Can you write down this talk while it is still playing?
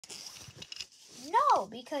No,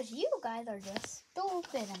 because you guys are just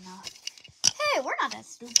stupid enough. Hey, we're not that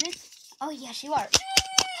stupid. Oh, yes, you are.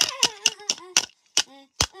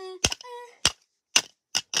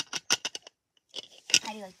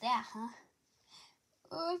 How do you like that, huh?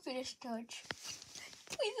 Oh, finish touch.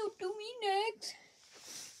 Please don't do me next.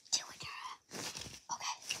 Do it, Tara.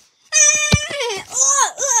 Okay.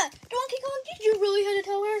 Donkey Kong, did you really have to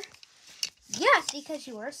tell her? Yes, because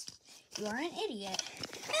you are an idiot.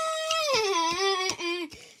 Oh.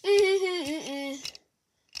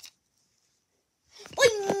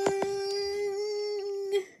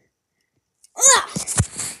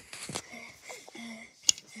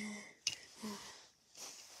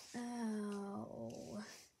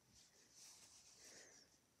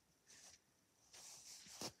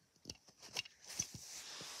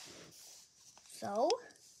 So?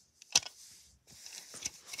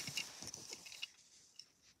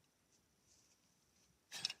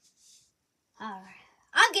 Alright.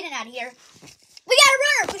 I'm getting out of here. We got a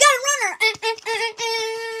runner! We got a runner!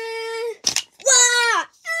 Yeah!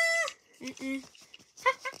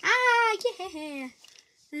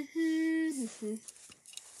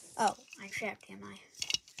 Oh, I'm trapped, am I?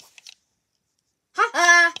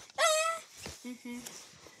 Ha-ha!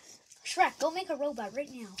 Shrek, go make a robot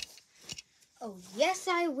right now. Oh, yes,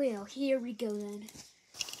 I will. Here we go, then.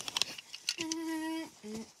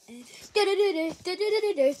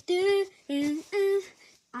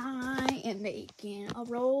 I am making a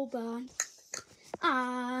robot.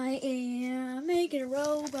 I am making a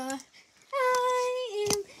robot. I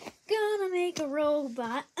am gonna make a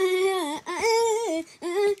robot. I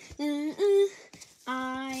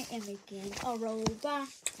am making a robot.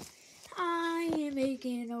 I am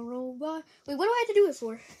making a robot. Wait, what do I have to do it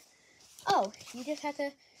for? Oh, you just have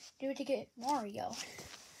to do it to get Mario.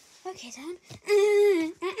 Okay, then.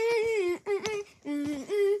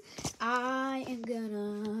 I am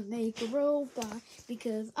gonna make a robot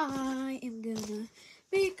because I am gonna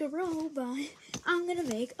make a robot. I'm gonna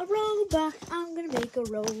make a robot. I'm gonna make a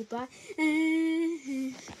robot.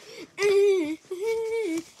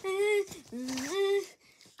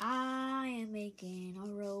 I am making a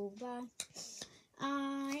robot.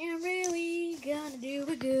 I am really gonna do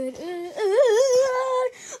it good.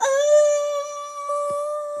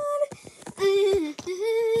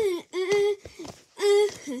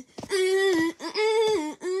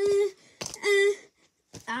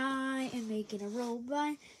 I am making a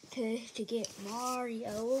robot to get Mario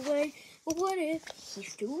away. But what if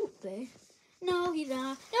he's stupid? No, he's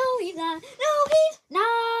not. No, he's not. No, he's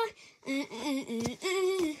not.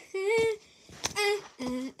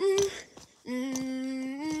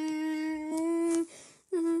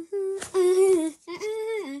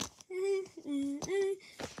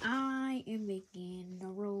 I am making a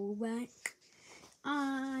robot.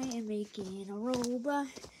 I am making a robot.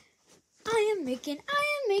 I am making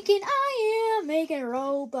a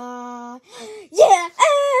robot. Yeah!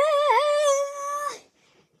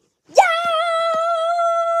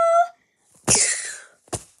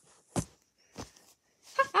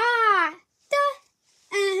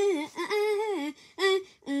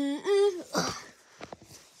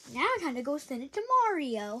 Now time to go send it to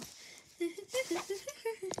Mario.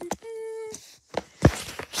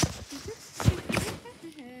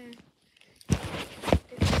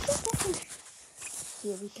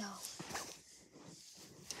 Here we go.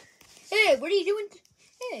 Hey, what are you doing?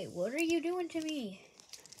 Hey, what are you doing to me?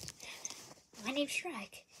 My name's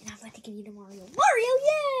Shrek, and I'd like to give you to Mario. Mario,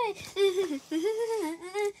 yay!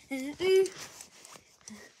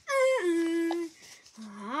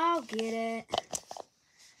 I'll get it.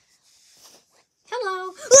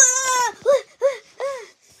 Hello.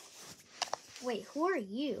 Wait, who are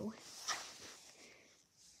you?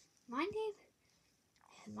 My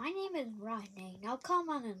name is Rodney. Now come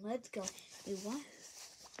on and let's go. Wait, what?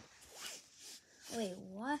 Wait,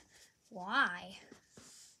 what? Why?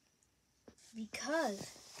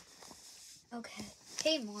 Because. Okay.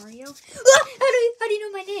 Hey, Mario. How do you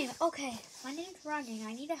know my name? Okay, my name's Rodney.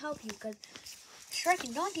 I need to help you because Shrek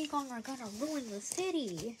and Donkey Kong are gonna ruin the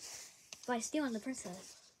city by stealing the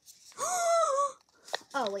princess.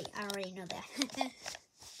 Oh wait, I already know that.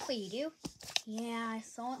 Wait, you do? Yeah, I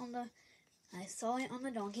saw it on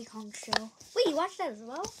the Donkey Kong show. Wait, you watched that as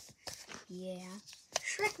well? Yeah.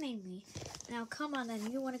 Shrek made me. Now come on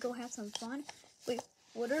then, you wanna go have some fun? Wait,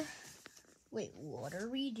 what are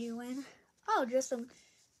we doing? Oh, just some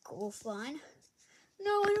cool fun.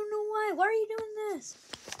 No, I don't know why. Why are you doing this?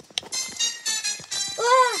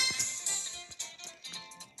 Ah!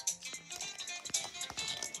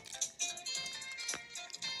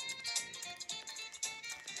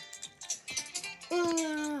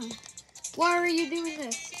 Why are you doing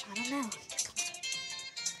this? I don't know.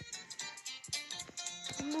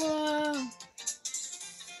 Whoa.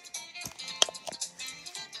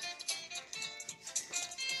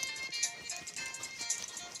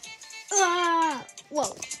 Ah!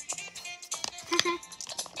 Whoa.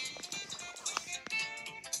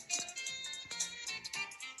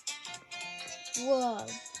 Whoa.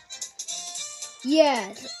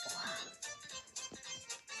 Yes.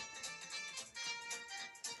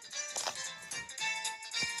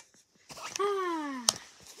 Ah.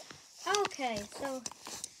 Okay, so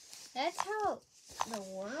that's how the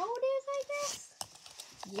world is, I guess?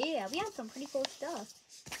 Yeah, we have some pretty cool stuff.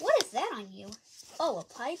 What is that on you? Oh, a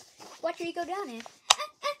pipe? Watch where you go down it.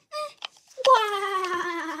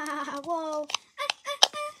 Wow! Whoa!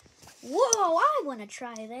 Whoa! I want to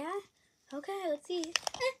try that. Okay, let's see.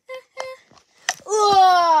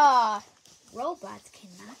 Robots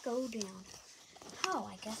cannot go down. Oh,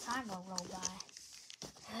 I guess I'm a robot.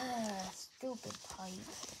 Stupid pipe.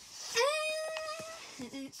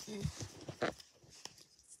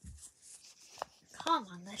 Come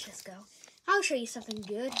on, let's just go. I'll show you something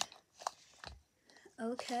good.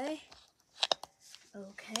 Okay.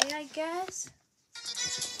 Okay, I guess.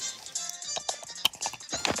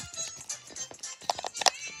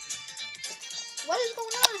 What is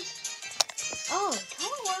going on? Oh,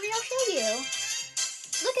 don't worry, I'll show you.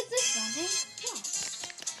 Look at this, Rodney.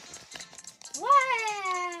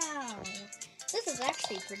 Wow! This is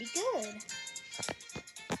actually pretty good.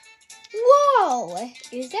 Whoa!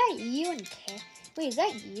 Is that you and Cat? Wait, is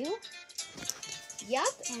that you?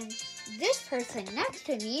 Yup, and this person next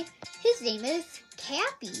to me, his name is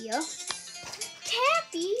Cappy.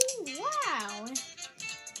 Cappy? Wow!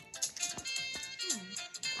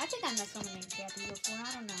 I think I met someone named Cappy before,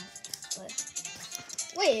 I don't know. But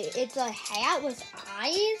wait, it's a hat with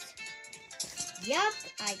eyes? Yup,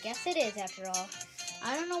 I guess it is after all.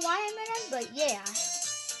 I don't know why I met him, but yeah.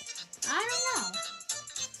 I don't know.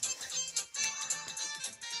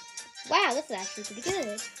 Wow, this is actually pretty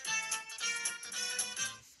good.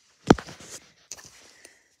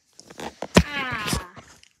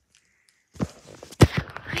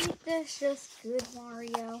 Ain't this just good,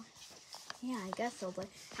 Mario? Yeah, I guess so, but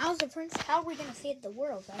how are we gonna save the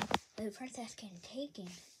world, though? The princess getting taken.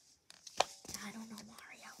 I don't know,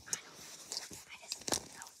 Mario. I just don't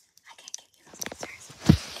know. I can't give you those answers.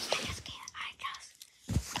 I just can't.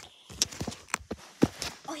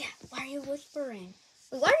 Oh yeah, why are you whispering?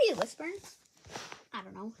 Wait, why are you whispering? I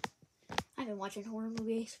don't know. I've been watching horror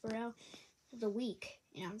movies for a week,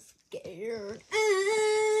 and I'm scared.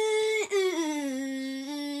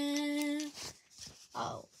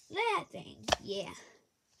 Oh, that thing. Yeah.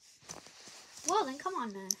 Well, then come on,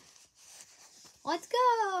 then. Let's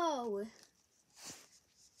go.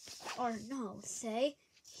 Or no, say,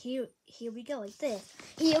 here we go, like this.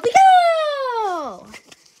 Here we go!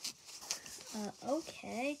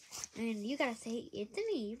 Okay. And you gotta say, it's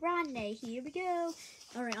me, Rodney. Here we go.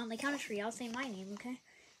 Alright, on the count of 3, I'll say my name, okay?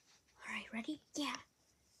 Alright, ready? Yeah.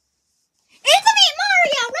 It's me,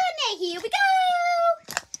 Mario Rodney! Here we go!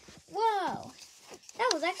 Whoa.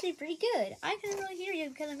 That was actually pretty good. I couldn't really hear you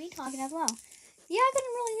because of me talking as well. Yeah, I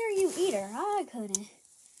couldn't really hear you either. I couldn't.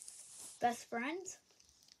 Best friends?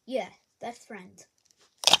 Yeah, best friends.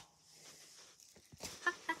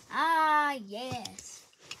 Ah, yes.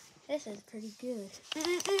 This is pretty good.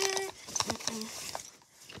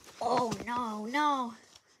 Oh, no.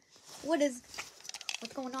 What's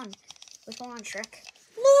going on? What's going on, Shrek?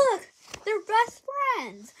 Look! They're best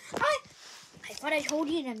friends! I thought I told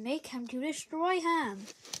you to make him to destroy him.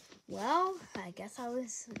 Well, I guess I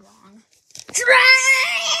was wrong.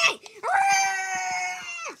 Shrek!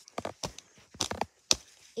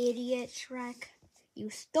 Idiot, Shrek. You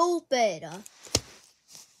stupid.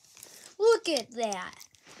 Look at that.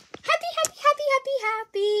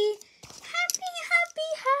 Happy.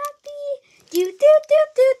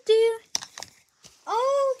 Do.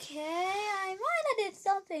 Okay, I might have did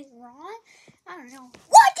something wrong. I don't know.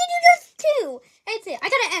 What did you just do? That's it. I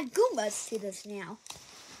gotta add Goombas to this now.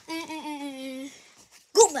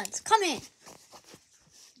 Goombas, come in.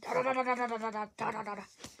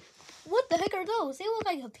 What the heck are those? They look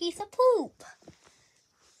like a piece of poop.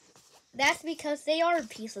 That's because they are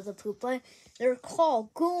pieces of poop, but they're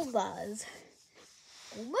called Goombas.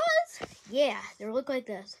 Goombas? Yeah, they look like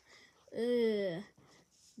this.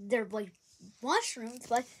 They're like mushrooms,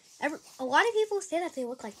 but a lot of people say that they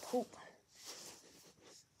look like poop.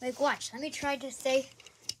 Like, watch. Let me try to say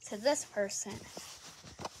to this person.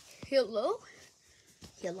 Hello?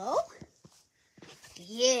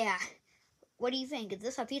 Yeah. What do you think? Is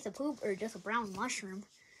this a piece of poop or just a brown mushroom?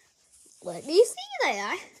 Let me see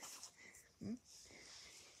that.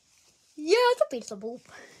 it's a pizza boop.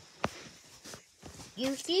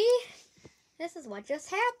 You see? This is what just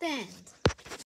happened.